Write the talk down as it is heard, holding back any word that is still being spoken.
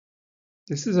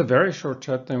This is a very short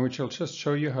chapter in which I'll just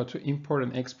show you how to import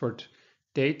and export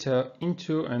data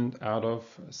into and out of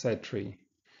SetTree.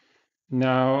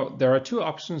 Now, there are two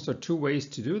options or two ways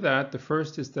to do that. The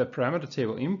first is the parameter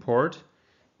table import,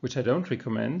 which I don't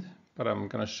recommend, but I'm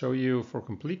going to show you for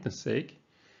completeness sake.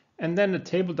 And then the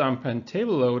table dumper and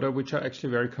table loader, which are actually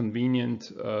very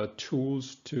convenient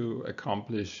tools to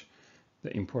accomplish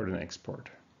the import and export.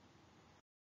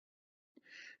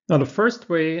 Now, the first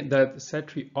way that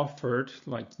SetTree offered,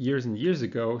 like years and years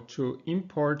ago, to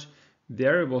import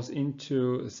variables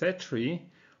into SetTree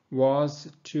was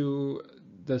to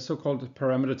the so-called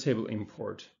parameter table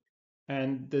import.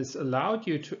 And this allowed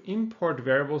you to import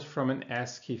variables from an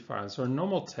ASCII file, so a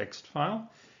normal text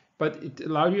file, but it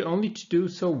allowed you only to do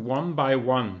so one by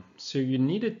one. So you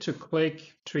needed to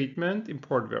click treatment,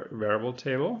 import variable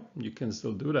table. You can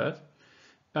still do that.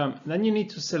 Then you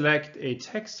need to select a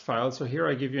text file. So here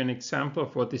I give you an example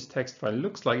of what this text file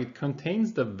looks like. It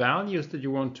contains the values that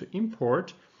you want to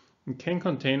import. It can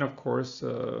contain, of course,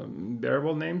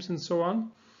 variable names and so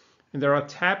on. And there are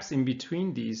tabs in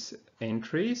between these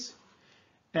entries.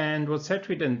 And what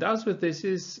SetTree then does with this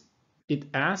is it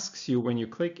asks you when you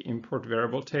click import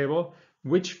variable table,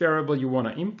 which variable you want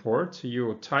to import. So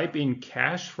you type in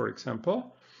cache, for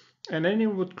example, and then it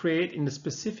would create in the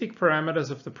specific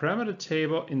parameters of the parameter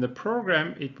table in the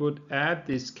program, it would add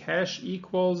this cache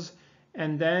equals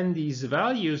and then these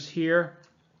values here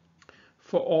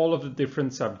for all of the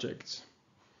different subjects.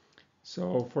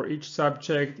 So for each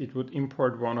subject, it would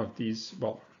import one of these,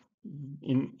 well,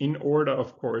 in order,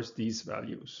 of course, these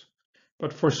values.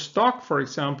 But for stock, for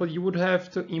example, you would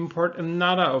have to import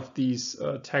another of these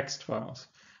text files.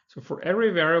 So for every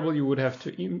variable, you would have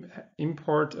to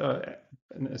import a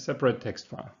separate text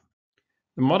file.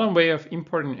 The modern way of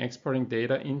importing and exporting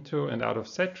data into and out of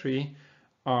SetTree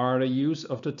are the use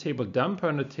of the table dumper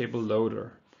and the table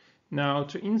loader. Now,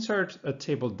 to insert a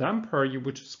table dumper, you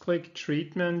would just click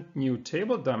Treatment, New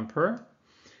Table Dumper,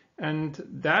 and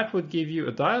that would give you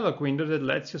a dialog window that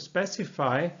lets you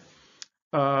specify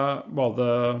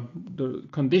the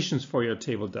conditions for your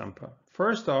table dumper.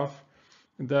 First off,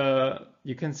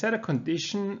 you can set a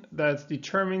condition that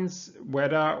determines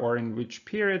whether or in which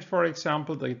period, for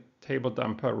example, the table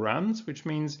dumper runs, which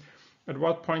means at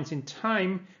what points in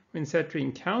time when SetTree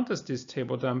encounters this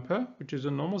table dumper, which is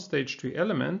a normal stage tree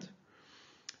element,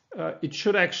 it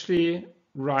should actually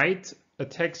write a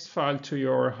text file to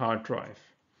your hard drive.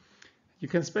 You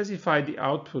can specify the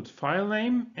output file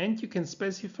name, and you can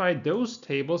specify those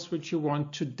tables which you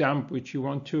want to dump, which you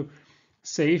want to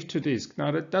save to disk.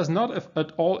 Now that does not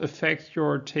at all affect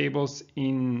your tables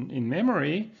in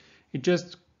memory. It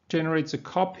just generates a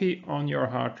copy on your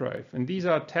hard drive. And these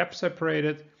are tab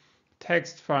separated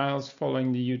text files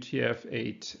following the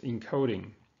UTF-8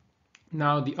 encoding.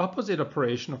 Now the opposite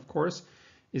operation, of course,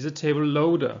 is a table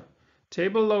loader.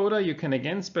 Table loader, you can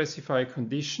again specify a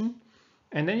condition,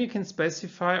 and then you can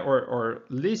specify or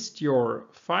list your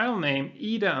file name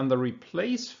either under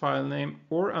replace file name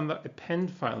or under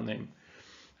append file name.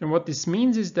 And what this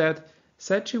means is that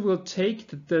SetTree will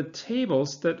take the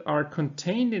tables that are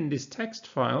contained in this text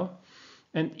file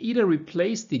and either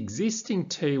replace the existing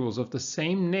tables of the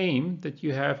same name that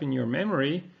you have in your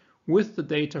memory with the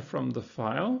data from the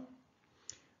file,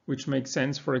 which makes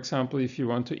sense, for example, if you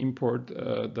want to import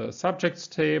the subjects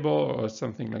table or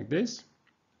something like this.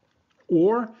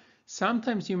 Or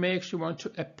sometimes you may actually want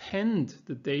to append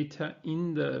the data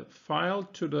in the file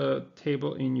to the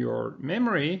table in your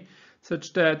memory,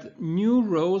 such that new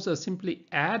rows are simply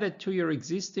added to your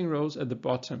existing rows at the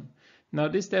bottom. Now,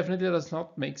 this definitely does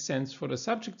not make sense for the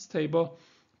subjects table,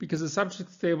 because the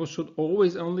subjects table should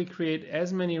always only create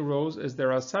as many rows as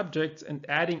there are subjects, and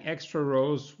adding extra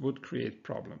rows would create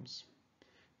problems.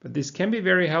 But this can be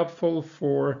very helpful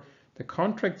for the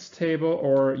contracts table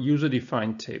or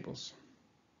user-defined tables.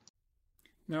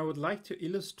 Now I would like to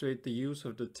illustrate the use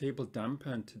of the table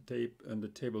dumper and the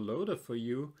table loader for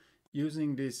you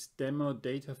using this demo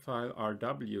data file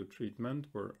RW treatment,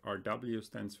 where RW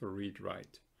stands for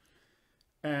read-write.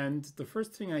 And the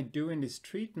first thing I do in this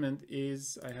treatment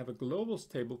is I have a global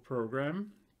stable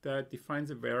program that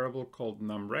defines a variable called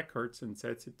numRecords and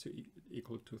sets it to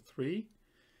equal to 3.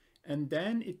 And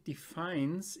then it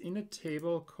defines in a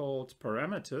table called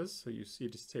parameters, so you see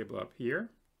this table up here,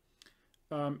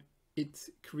 it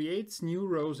creates new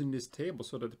rows in this table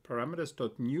so that the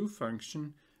parameters.new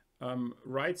function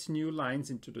writes new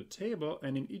lines into the table,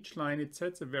 and in each line it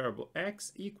sets a variable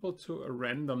x equal to a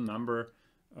random number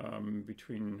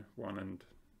between 1 and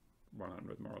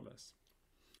 100, more or less.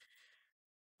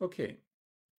 Okay,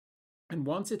 and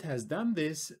once it has done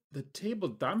this, the table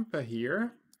dumper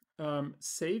here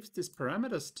saves this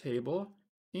parameters table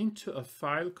into a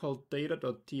file called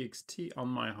data.txt on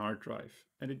my hard drive.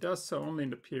 And it does so only in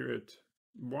the period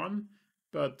 1,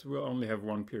 but we'll only have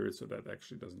one period, so that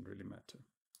actually doesn't really matter.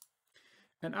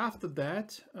 And after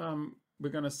that, we're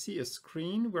going to see a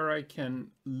screen where I can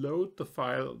load the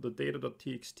file, the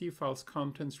data.txt file's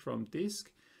contents from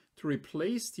disk to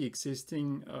replace the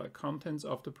existing contents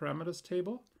of the parameters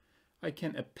table. I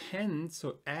can append,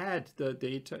 so add the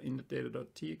data in the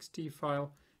data.txt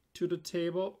file to the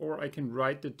table, or I can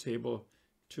write the table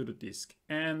to the disk.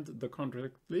 And the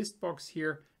contract list box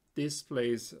here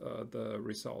displays the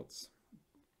results.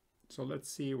 So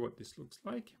let's see what this looks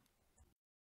like.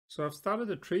 So I've started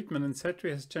the treatment and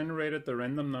SetTree has generated the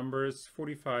random numbers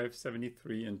 45,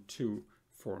 73, and 2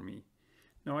 for me.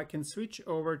 Now I can switch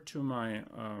over to my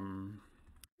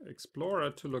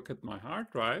Explorer to look at my hard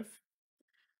drive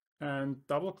and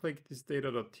double click this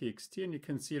data.txt, and you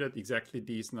can see that exactly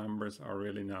these numbers are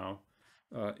really now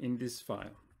in this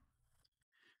file.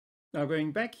 Now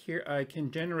going back here, I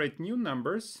can generate new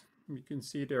numbers. You can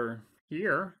see they're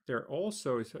here. They're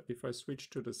also, if I switch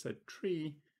to the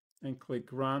SetTree and click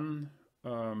run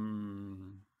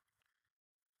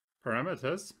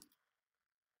parameters,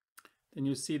 then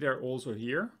you see they're also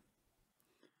here.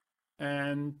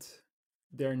 And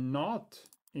they're not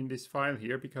in this file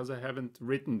here because I haven't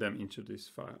written them into this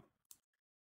file.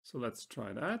 So let's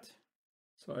try that.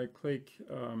 So I click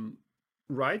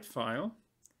write file.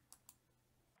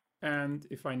 And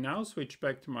if I now switch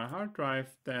back to my hard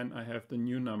drive, then I have the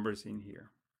new numbers in here.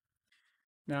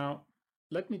 Now,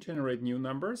 let me generate new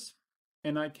numbers.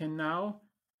 And I can now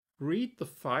read the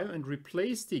file and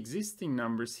replace the existing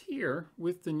numbers here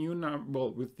with the new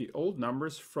with the old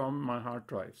numbers from my hard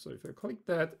drive. So if I click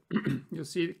that, you'll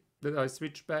see that I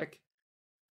switch back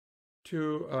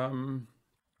to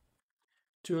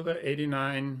the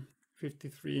 89,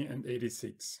 53, and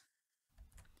 86.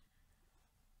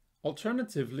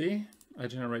 Alternatively, I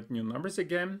generate new numbers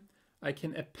again. I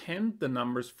can append the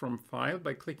numbers from file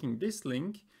by clicking this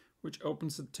link, which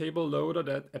opens a table loader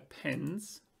that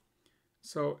appends.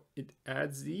 So it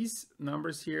adds these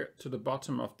numbers here to the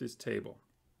bottom of this table.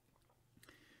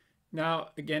 Now,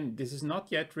 again, this is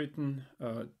not yet written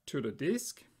to the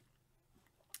disk.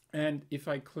 And if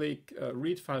I click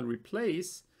read file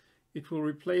replace, it will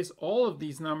replace all of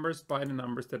these numbers by the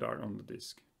numbers that are on the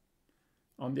disk.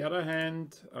 On the other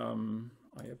hand,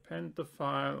 I append the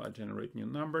file, I generate new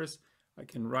numbers. I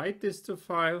can write this to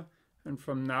file, and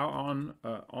from now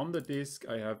on the disk,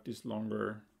 I have this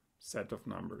longer set of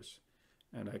numbers.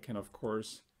 And I can, of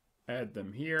course, add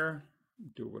them here,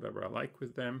 do whatever I like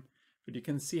with them. But you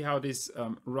can see how this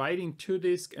writing to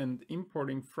disk and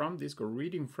importing from disk or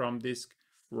reading from disk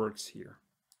works here.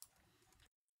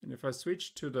 And if I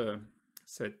switch to the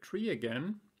SetTree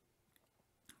again,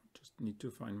 just need to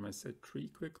find my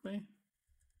SetTree quickly.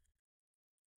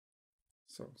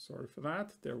 So sorry for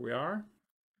that. There we are.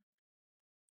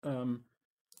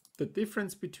 The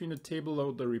difference between the table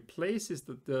loader replace is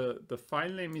that the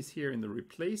file name is here in the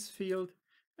replace field,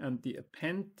 and the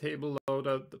append table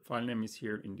loader, the file name is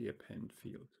here in the append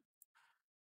field.